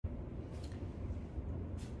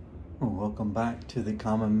Well, welcome back to the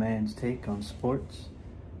Common Man's Take on Sports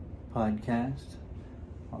podcast.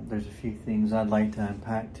 There's a few things I'd like to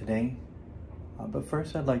unpack today. But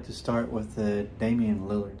first, I'd like to start with the Damien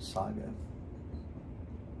Willard saga.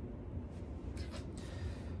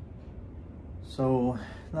 So,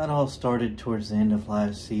 that all started towards the end of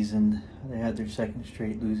last season. They had their second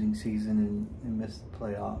straight losing season and missed the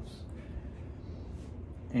playoffs.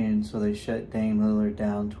 And so they shut Dame Lillard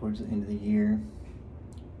down towards the end of the year.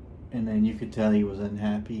 And then you could tell he was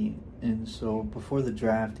unhappy. And so before the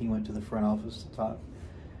draft, he went to the front office to talk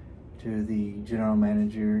to the general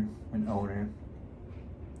manager and owner.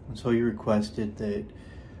 And so he requested that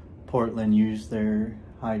Portland use their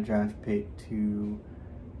high draft pick to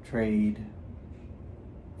trade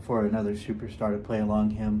for another superstar to play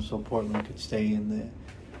along him so Portland could stay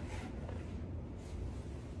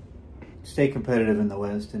competitive in the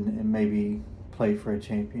West and maybe play for a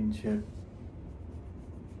championship.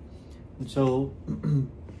 And so,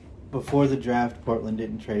 before the draft, Portland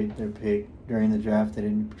didn't trade their pick. During the draft, they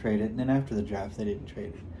didn't trade it. And then after the draft, they didn't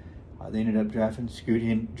trade it. They ended up drafting Scoot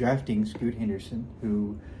Henderson,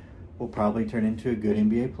 who will probably turn into a good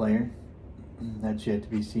NBA player. That's yet to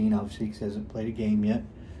be seen, obviously, because he hasn't played a game yet.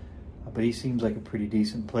 But he seems like a pretty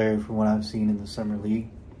decent player from what I've seen in the Summer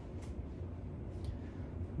League.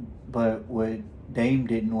 But what Dame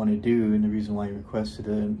didn't want to do, and the reason why he requested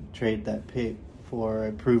to trade that pick for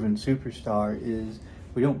a proven superstar, is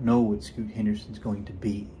we don't know what Scoot Henderson's going to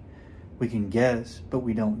be. We can guess, but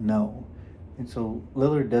we don't know. And so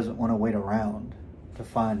Lillard doesn't want to wait around to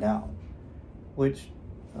find out, which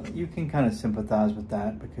you can kind of sympathize with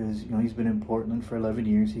that because, he's been in Portland for 11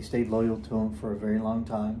 years. He stayed loyal to him for a very long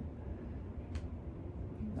time.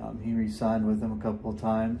 He re-signed with him a couple of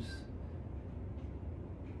times.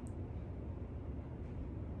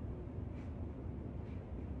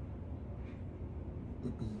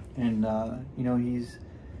 And,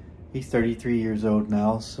 he's 33 years old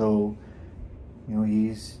now, so,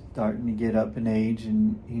 he's starting to get up in age,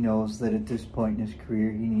 and he knows that at this point in his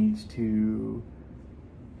career, he needs to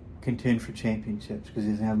contend for championships because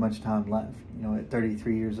he doesn't have much time left. At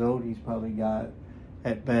 33 years old, he's probably got,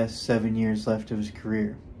 at best, 7 years left of his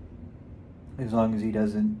career. As long as he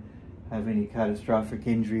doesn't have any catastrophic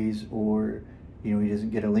injuries or, he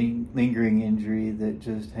doesn't get a lingering injury that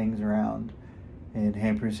just hangs around and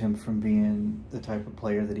hampers him from being the type of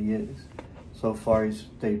player that he is. So far, he's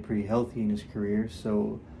stayed pretty healthy in his career,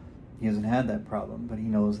 so he hasn't had that problem. But he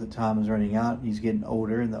knows that time is running out. He's getting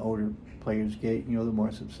older, and the older players get, the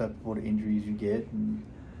more susceptible to injuries you get. And,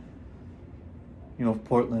 if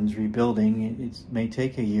Portland's rebuilding, it may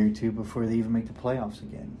take a year or two before they even make the playoffs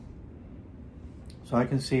again. So I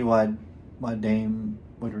can see why Dame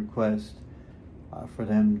would request for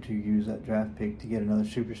them to use that draft pick to get another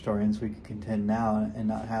superstar in so we could contend now and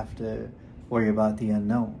not have to worry about the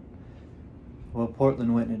unknown. Well,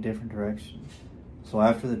 Portland went in a different direction. So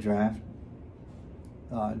after the draft,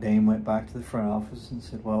 Dame went back to the front office and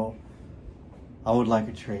said, well, I would like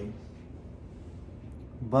a trade.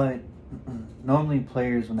 But normally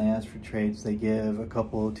players, when they ask for trades, they give a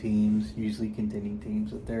couple of teams, usually contending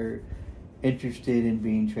teams, that they're interested in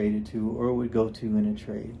being traded to or would go to in a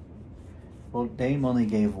trade. Well, Dame only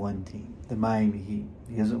gave one team, the Miami Heat.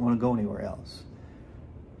 He doesn't want to go anywhere else.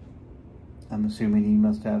 I'm assuming he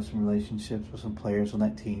must have some relationships with some players on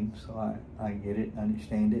that team, so I get it, I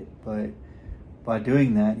understand it. But by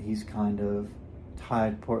doing that, he's kind of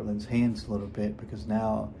tied Portland's hands a little bit because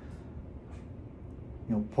now,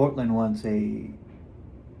 Portland wants a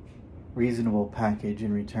reasonable package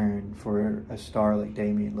in return for a star like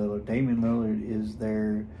Damien Willard. Damien Willard is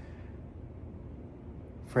their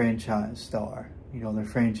franchise star, their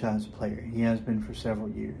franchise player. He has been for several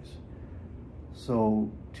years. So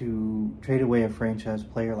to trade away a franchise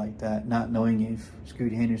player like that, not knowing if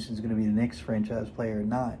Scoot Henderson's going to be the next franchise player or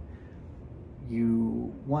not,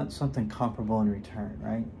 you want something comparable in return,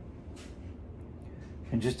 right?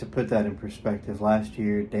 And just to put that in perspective, last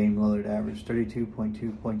year Dame Lillard averaged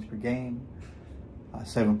 32.2 points per game,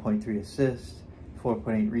 7.3 assists,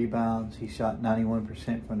 4.8 rebounds. He shot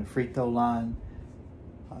 91% from the free throw line,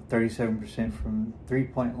 37% from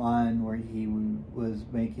three-point line, where he was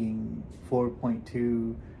making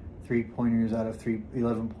 4.2 three-pointers out of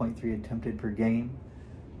 11.3 attempted per game.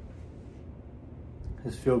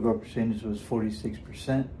 His field goal percentage was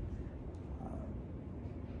 46%.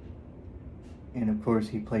 And of course,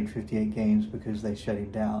 he played 58 games because they shut him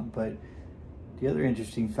down. But the other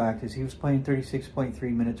interesting fact is he was playing 36.3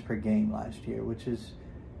 minutes per game last year, which is,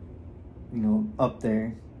 up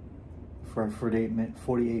there for a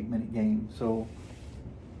 48-minute game. So,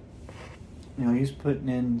 he's putting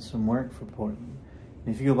in some work for Portland.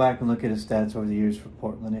 And if you go back and look at his stats over the years for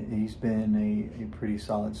Portland, he's been a pretty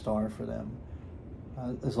solid star for them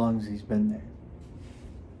as long as he's been there.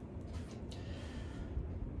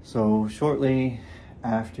 So shortly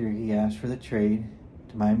after he asked for the trade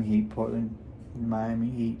to Miami Heat, Portland and Miami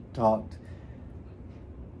Heat talked.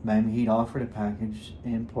 Miami Heat offered a package,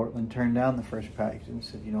 and Portland turned down the first package and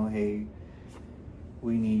said, hey,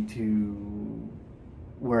 we need to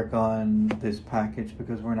work on this package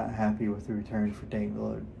because we're not happy with the return for Damien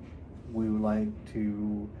Willard. We would like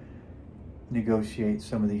to negotiate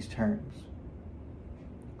some of these terms.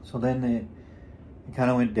 So then it kind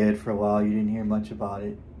of went dead for a while. You didn't hear much about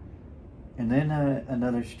it. And then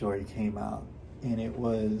another story came out, and it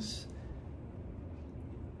was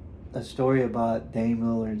a story about Damien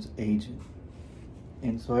Willard's agent.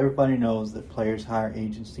 And so everybody knows that players hire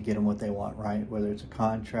agents to get them what they want, right? Whether it's a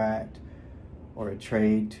contract or a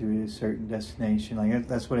trade to a certain destination. Like,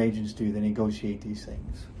 that's what agents do. They negotiate these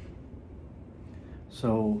things.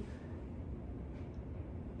 So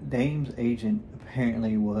Dame's agent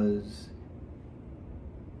apparently was...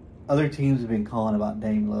 Other teams have been calling about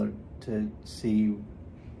Damien Willard to see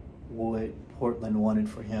what Portland wanted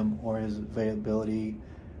for him or his availability,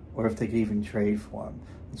 or if they could even trade for him.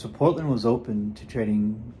 And so Portland was open to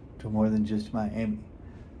trading to more than just Miami.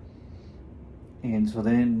 And so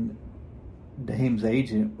then Dame's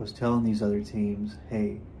agent was telling these other teams,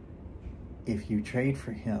 hey, if you trade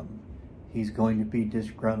for him, he's going to be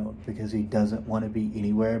disgruntled because he doesn't want to be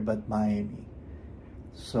anywhere but Miami.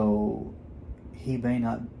 So he may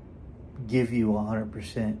not give you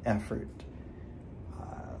 100% effort.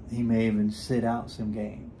 He may even sit out some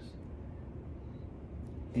games.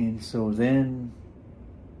 And so then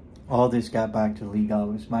all this got back to the league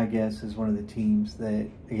office. My guess is one of the teams that,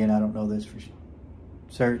 again, I don't know this for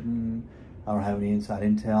certain. I don't have any inside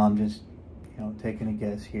intel. I'm just, taking a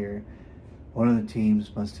guess here. One of the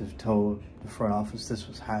teams must have told the front office this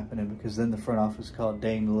was happening, because then the front office called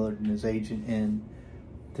Damien Willard and his agent in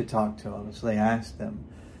to talk to him. So they asked them,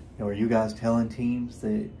 are you guys telling teams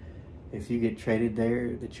that if you get traded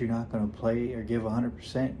there that you're not going to play or give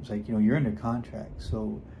 100%? It's like, you're under contract,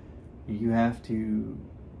 so you have to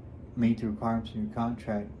meet the requirements in your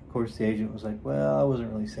contract. Of course, the agent was like, well, I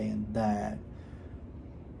wasn't really saying that.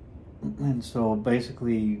 And so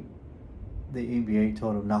basically the NBA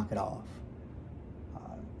told him, knock it off.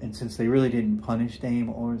 And since they really didn't punish Dame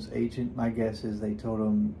or his agent, my guess is they told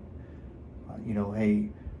him, hey,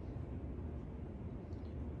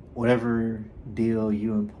 whatever deal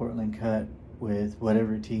you and Portland cut with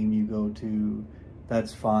whatever team you go to,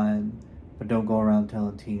 that's fine. But don't go around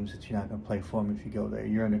telling teams that you're not going to play for them if you go there.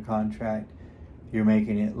 You're under contract. You're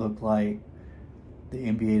making it look like the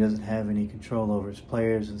NBA doesn't have any control over its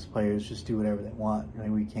players, and its players just do whatever they want.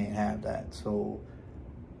 We can't have that. So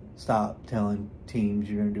stop telling teams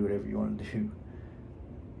you're going to do whatever you want to do.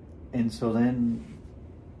 And so then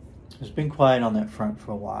it's been quiet on that front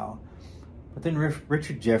for a while. But then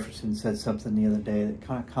Richard Jefferson said something the other day that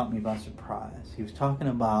kind of caught me by surprise. He was talking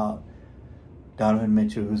about Donovan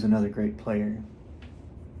Mitchell, who's another great player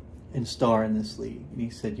and star in this league. And he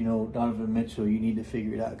said, Donovan Mitchell, you need to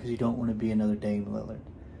figure it out because you don't want to be another Dame Lillard.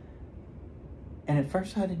 And at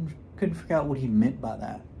first I couldn't figure out what he meant by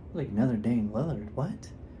that. Like, another Dame Lillard? What?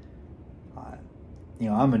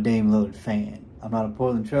 I'm a Dame Lillard fan. I'm not a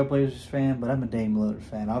Portland Trailblazers fan, but I'm a Dame Lillard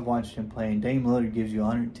fan. I've watched him play, and Dame Lillard gives you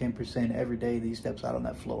 110% every day that he steps out on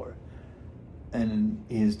that floor. And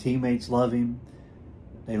his teammates love him.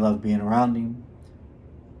 They love being around him.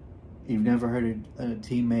 You've never heard a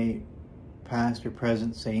teammate, past or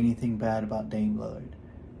present, say anything bad about Dame Lillard.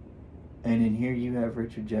 And in here you have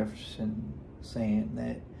Richard Jefferson saying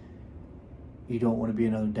that you don't want to be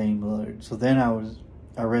another Dame Lillard. So then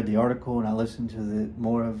I read the article and I listened to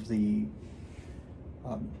more of the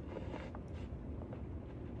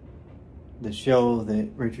show that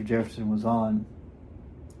Richard Jefferson was on.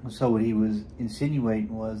 So what he was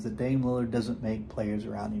insinuating was that Dame Lillard doesn't make players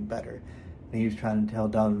around him better. And he was trying to tell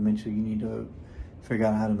Donovan Mitchell, you need to figure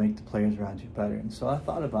out how to make the players around you better. And so I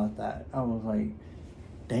thought about that. I was like,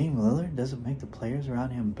 Dame Lillard doesn't make the players around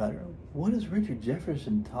him better? What is Richard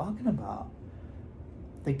Jefferson talking about?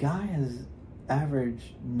 The guy has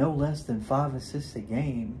averaged no less than 5 assists a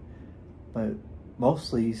game, but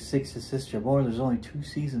mostly 6 assists or more. There's only 2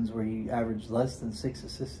 seasons where he averaged less than 6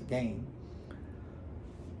 assists a game.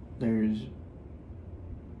 There's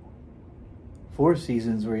 4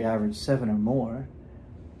 seasons where he averaged 7 or more.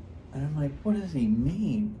 And I'm like, what does he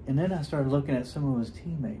mean? And then I started looking at some of his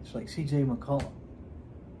teammates, like C.J. McCollum.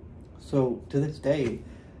 So to this day,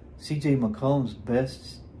 C.J. McCollum's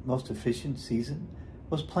best, most efficient season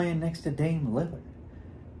was playing next to Dame Lillard.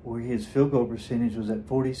 where his field goal percentage was at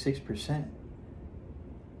 46%.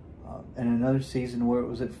 And another season where it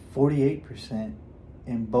was at 48%.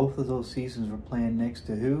 And both of those seasons were playing next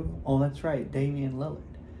to who? Oh, that's right, Damien Willard.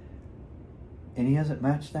 And he hasn't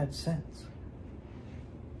matched that since.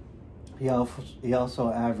 He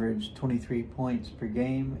also averaged 23 points per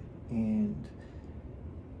game and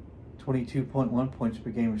 22.1 points per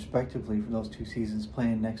game respectively for those 2 seasons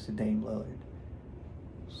playing next to Dame Lillard.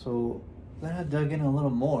 So then I dug in a little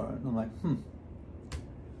more, and I'm like,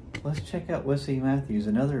 let's check out Wesley Matthews,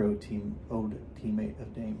 another old teammate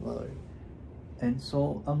of Dame Lillard. And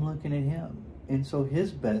so I'm looking at him. And so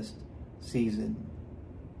his best season,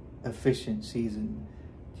 efficient season,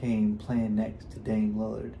 came playing next to Dame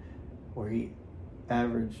Lillard, where he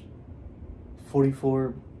averaged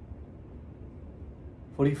 44%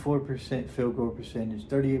 field goal percentage,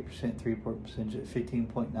 38% three-point percentage at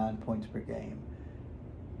 15.9 points per game.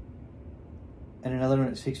 And another one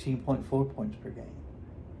at 16.4 points per game.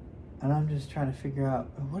 And I'm just trying to figure out,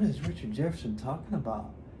 what is Richard Jefferson talking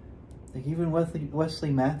about? Like, even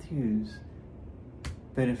Wesley Matthews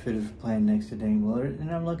benefited from playing next to Dame Willard.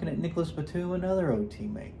 And I'm looking at Nicholas Batum, another old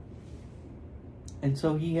teammate. And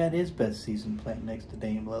so he had his best season playing next to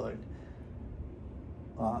Dame Lillard.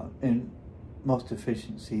 And most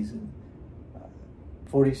efficient season.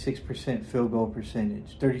 46% field goal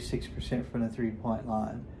percentage, 36% from the three-point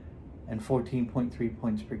line, and 14.3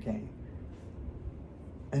 points per game.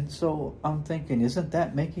 And so I'm thinking, isn't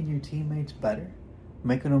that making your teammates better?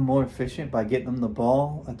 Making them more efficient by getting them the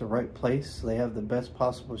ball at the right place so they have the best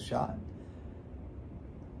possible shot?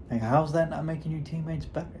 Like, how's that not making your teammates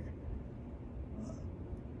better?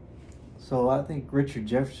 So I think Richard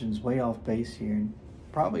Jefferson's way off base here and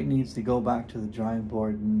probably needs to go back to the drawing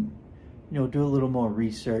board and, do a little more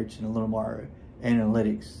research and a little more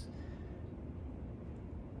analytics.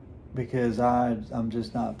 Because I'm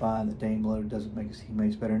just not buying that Dame Lillard doesn't make his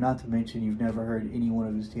teammates better. Not to mention, you've never heard any one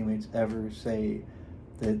of his teammates ever say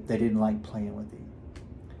that they didn't like playing with him.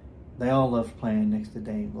 They all love playing next to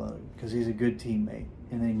Dame Lillard because he's a good teammate,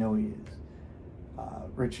 and they know he is.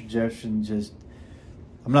 Richard Jefferson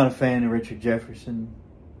I'm not a fan of Richard Jefferson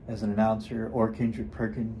as an announcer or Kendrick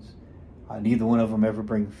Perkins. Neither one of them ever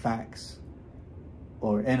bring facts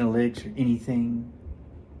or analytics or anything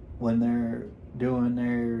when they're doing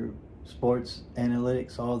their sports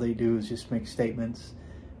analytics. All they do is just make statements,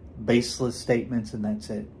 baseless statements, and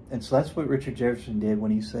that's it. And so that's what Richard Jefferson did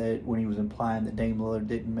when he was implying that Dame Lillard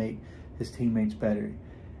didn't make his teammates better.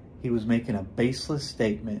 He was making a baseless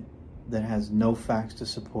statement that has no facts to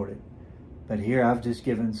support it. But here I've just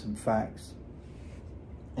given some facts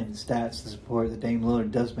and stats to support that Dame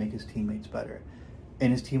Lillard does make his teammates better.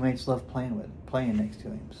 And his teammates love playing next to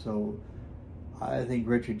him. So I think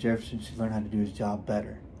Richard Jefferson should learn how to do his job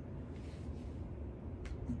better.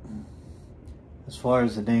 As far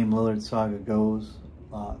as the Dame Lillard saga goes,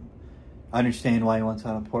 I understand why he wants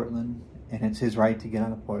out of Portland, and it's his right to get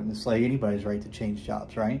out of Portland. It's like anybody's right to change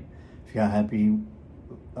jobs, right? If you're not happy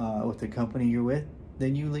with the company you're with,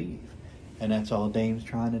 then you leave. And that's all Dame's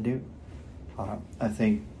trying to do. I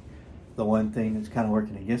think the one thing that's kind of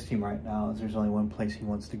working against him right now is there's only one place he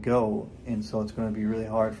wants to go, and so it's going to be really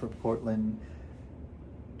hard for Portland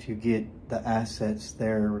to get the assets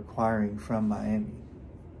they're requiring from Miami.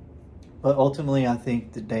 But ultimately, I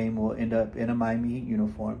think that Dame will end up in a Miami Heat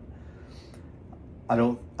uniform.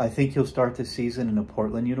 I think he'll start the season in a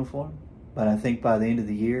Portland uniform, but I think by the end of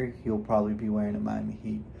the year, he'll probably be wearing a Miami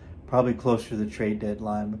Heat. Probably closer to the trade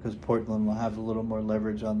deadline because Portland will have a little more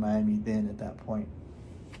leverage on Miami then at that point.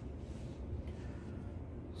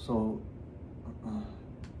 So,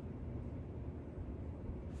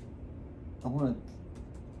 I want to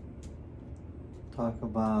talk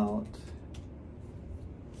about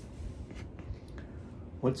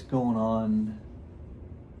what's going on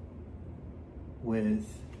with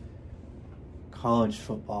college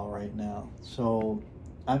football right now. So,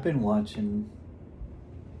 I've been watching.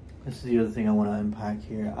 This is the other thing I want to unpack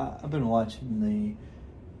here. I've been watching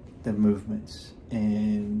the movements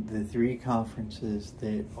and the 3 conferences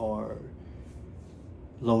that are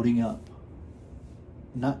loading up.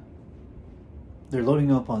 They're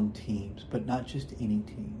loading up on teams, but not just any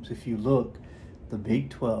teams. If you look, the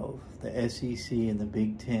Big 12, the SEC, and the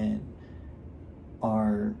Big 10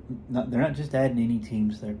 they're not just adding any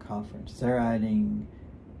teams to their conference. They're adding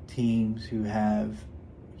teams who have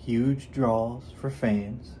huge draws for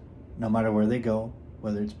fans, no matter where they go,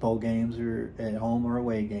 whether it's bowl games or at home or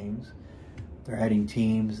away games. They're adding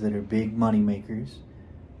teams that are big money makers.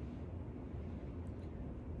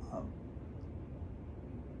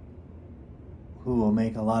 Who will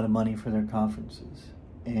make a lot of money for their conferences.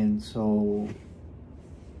 And so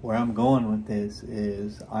where I'm going with this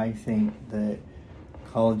is I think that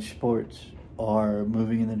college sports are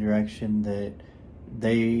moving in the direction that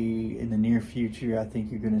in the near future, I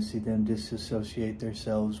think you're going to see them disassociate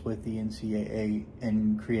themselves with the NCAA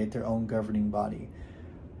and create their own governing body.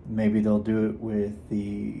 Maybe they'll do it with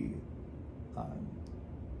the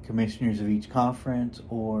commissioners of each conference,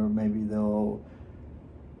 or maybe they'll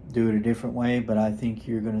do it a different way, but I think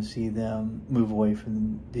you're going to see them move away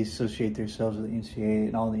from dissociate themselves with the NCAA,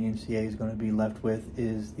 and all the NCAA is going to be left with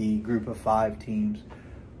is the group of 5 teams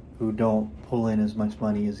who don't pull in as much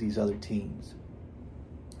money as these other teams.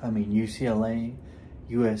 I mean, UCLA,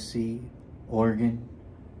 USC, Oregon,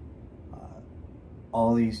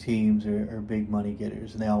 all these teams are big money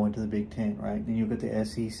getters, and they all went to the Big Ten, right? Then you look at the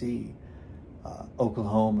SEC,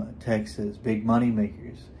 Oklahoma, Texas, big money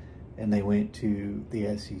makers, and they went to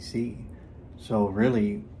the SEC. So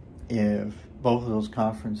really, if both of those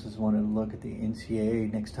conferences wanted to look at the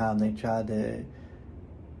NCAA next time they tried to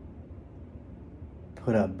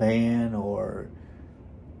put a ban or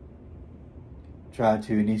try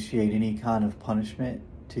to initiate any kind of punishment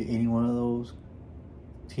to any one of those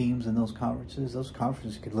teams in those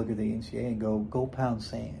conferences could look at the NCAA and go pound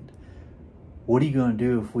sand. What are you going to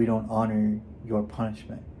do if we don't honor your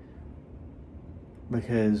punishment?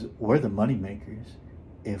 Because we're the money makers.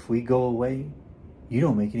 If we go away, you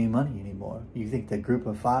don't make any money anymore. You think the group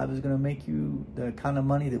of 5 is going to make you the kind of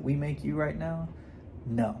money that we make you right now?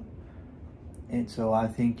 No. And so I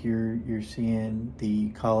think you're seeing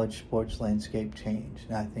the college sports landscape change.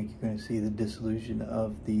 And I think you're going to see the dissolution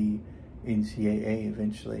of the NCAA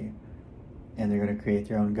eventually. And they're going to create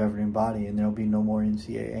their own governing body, and there'll be no more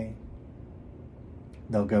NCAA.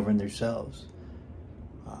 They'll govern themselves.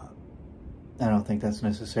 I don't think that's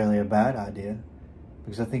necessarily a bad idea,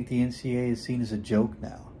 because I think the NCAA is seen as a joke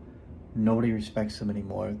now. Nobody respects them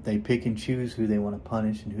anymore. They pick and choose who they want to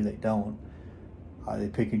punish and who they don't. They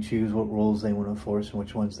pick and choose what rules they want to enforce and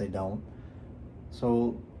which ones they don't.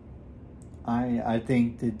 So I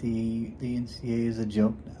think that the NCAA is a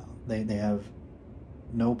joke now. They have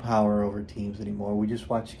no power over teams anymore. We just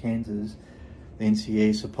watched Kansas. The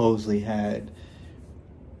NCAA supposedly had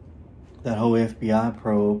that whole FBI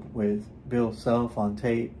probe with Bill Self on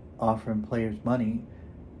tape offering players money,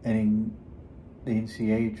 and the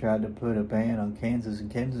NCAA tried to put a ban on Kansas, and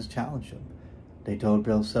Kansas challenged them. They told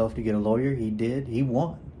Bill Self to get a lawyer. He did. He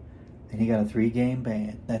won. And he got a 3-game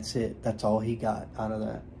ban. That's it. That's all he got out of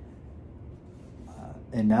that.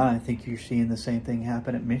 And now I think you're seeing the same thing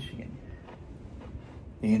happen at Michigan.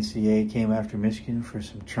 The NCAA came after Michigan for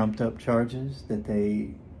some trumped-up charges that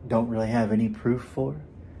they don't really have any proof for.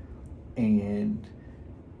 And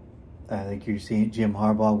I think you're seeing Jim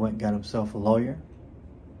Harbaugh went and got himself a lawyer.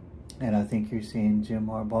 And I think you're seeing Jim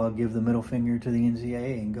Harbaugh give the middle finger to the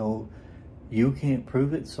NCAA and go, you can't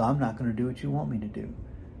prove it, so I'm not going to do what you want me to do.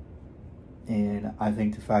 And I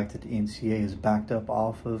think the fact that the NCAA is backed up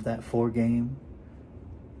off of that 4-game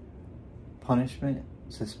punishment,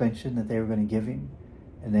 suspension that they were going to give him,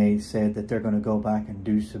 and they said that they're going to go back and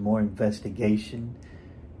do some more investigation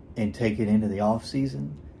and take it into the off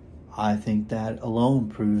season, I think that alone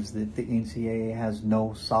proves that the NCAA has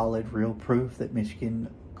no solid, real proof that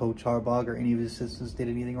Michigan Coach Harbaugh or any of his assistants did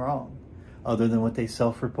anything wrong, other than what they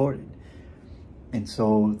self-reported. And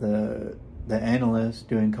so the analysts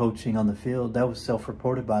doing coaching on the field, that was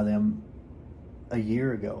self-reported by them a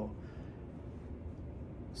year ago.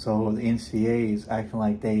 So the NCAA is acting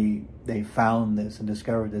like they found this and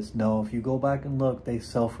discovered this. No, if you go back and look, they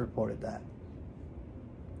self-reported that.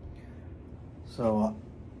 So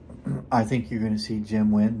I think you're going to see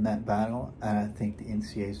Jim win that battle, and I think the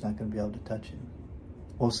NCAA is not going to be able to touch him.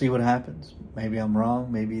 We'll see what happens. Maybe I'm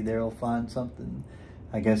wrong. Maybe they'll find something.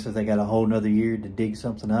 I guess if they got a whole nother year to dig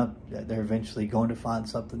something up, they're eventually going to find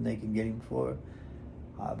something they can get him for.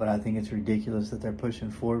 But I think it's ridiculous that they're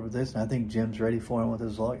pushing forward with this, and I think Jim's ready for him with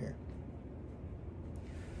his lawyer.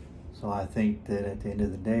 So I think that at the end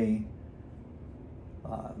of the day,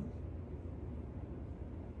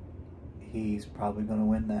 he's probably going to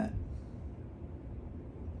win that.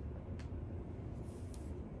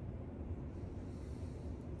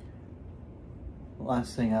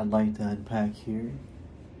 Last thing I'd like to unpack here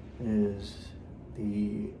is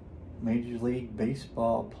the Major League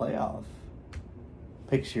Baseball playoff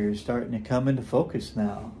picture is starting to come into focus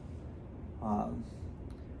now.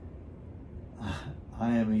 I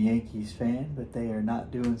am a Yankees fan, but they are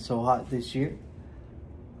not doing so hot this year.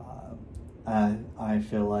 I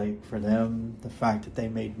feel like for them, the fact that they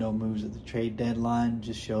made no moves at the trade deadline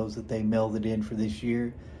just shows that they mailed it in for this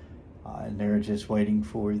year, and they're just waiting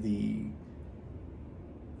for the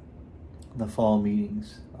the fall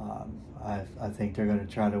meetings. I think they're going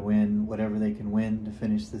to try to win whatever they can win to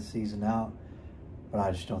finish this season out, but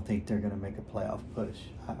I just don't think they're going to make a playoff push.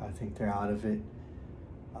 I think they're out of it.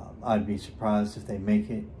 I'd be surprised if they make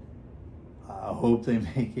it. I hope they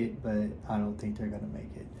make it, but I don't think they're going to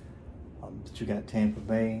make it. But you got Tampa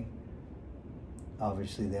Bay.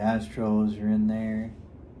 Obviously, the Astros are in there.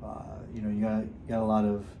 You got a lot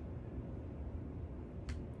of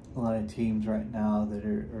teams right now that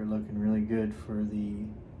are looking really good for the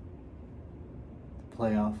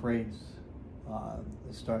playoff race.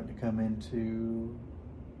 It's starting to come into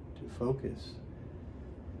focus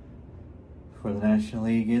for the National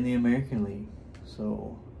League and the American League.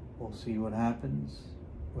 So we'll see what happens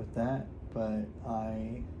with that. But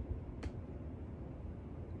I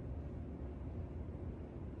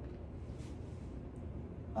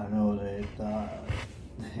know that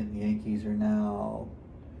the Yankees are now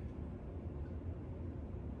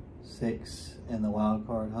 6 in the wild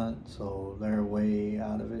card hunt, so they're way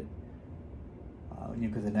out of it. When you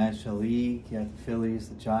look at the National League, you have the Phillies,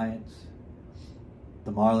 the Giants,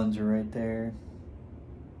 the Marlins are right there.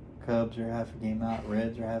 Cubs are half a game out,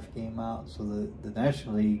 Reds are half a game out. So the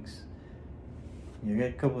National Leagues, you got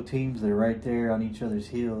a couple of teams that are right there on each other's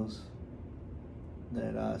heels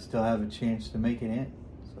that still have a chance to make it in.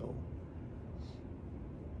 So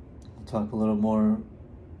we'll talk a little more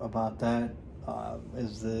about that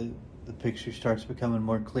as the picture starts becoming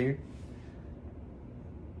more clear.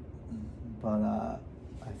 But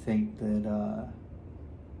I think that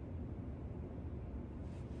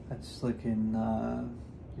that's looking,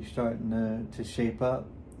 you're starting to shape up.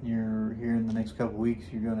 You're here in the next couple weeks,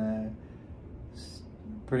 you're going to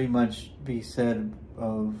pretty much be said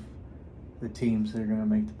of the teams that are going to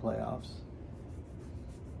make the playoffs.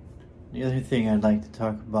 The other thing I'd like to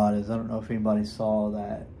talk about is, I don't know if anybody saw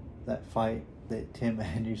that fight that Tim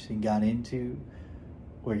Anderson got into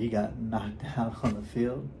where he got knocked out on the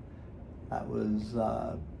field. That was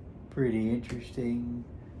pretty interesting.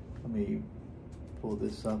 Let me pull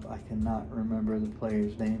this up. I cannot remember the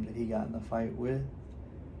player's name that he got in the fight with.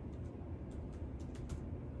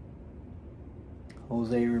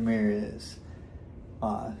 Jose Ramirez.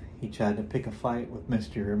 He tried to pick a fight with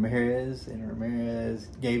Mr. Ramirez, and Ramirez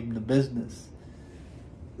gave him the business.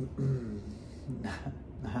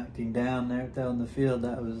 Knocked him down there on the field.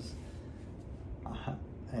 That was,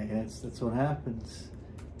 hey, that's what happens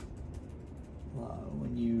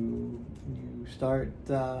when you start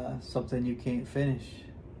something you can't finish.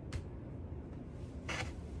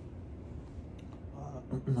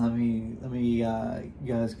 Let me. You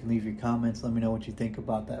guys can leave your comments. Let me know what you think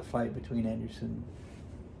about that fight between Anderson.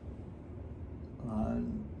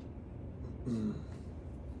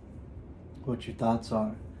 What your thoughts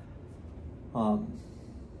are.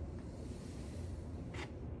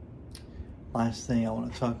 Last thing I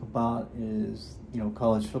want to talk about is,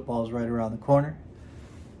 college football is right around the corner.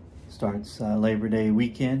 Starts Labor Day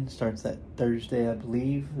weekend. Starts that Thursday, I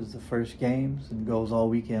believe, is the first games, and goes all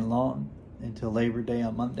weekend long until Labor Day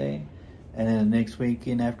on Monday. And then the next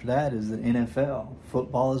weekend after that is the NFL.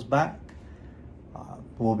 Football is back.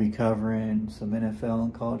 We'll be covering some NFL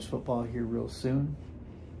and college football here real soon.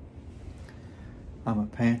 I'm a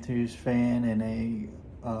Panthers fan and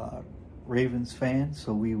a Ravens fan,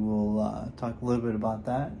 so we will talk a little bit about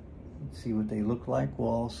that, see what they look like. We'll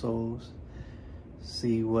also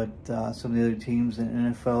see what some of the other teams in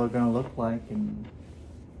the NFL are going to look like, and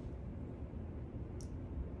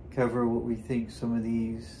cover what we think some of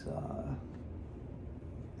these,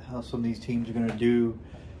 how some of these teams are going to do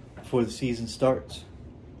before the season starts.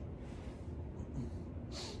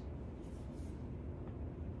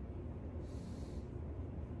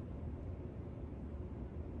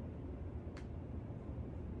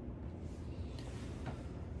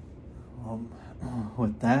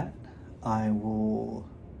 With that, I will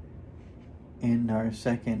end our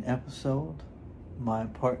second episode. My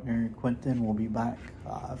partner Quentin will be back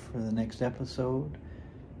for the next episode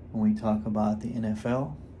when we talk about the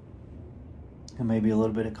NFL and maybe a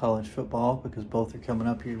little bit of college football, because both are coming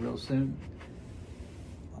up here real soon.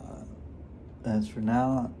 As for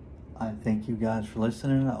now, I thank you guys for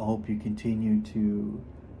listening. I hope you continue to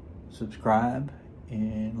subscribe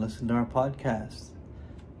and listen to our podcast.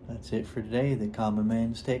 That's it for today, the Common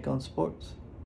Man's Take on Sports.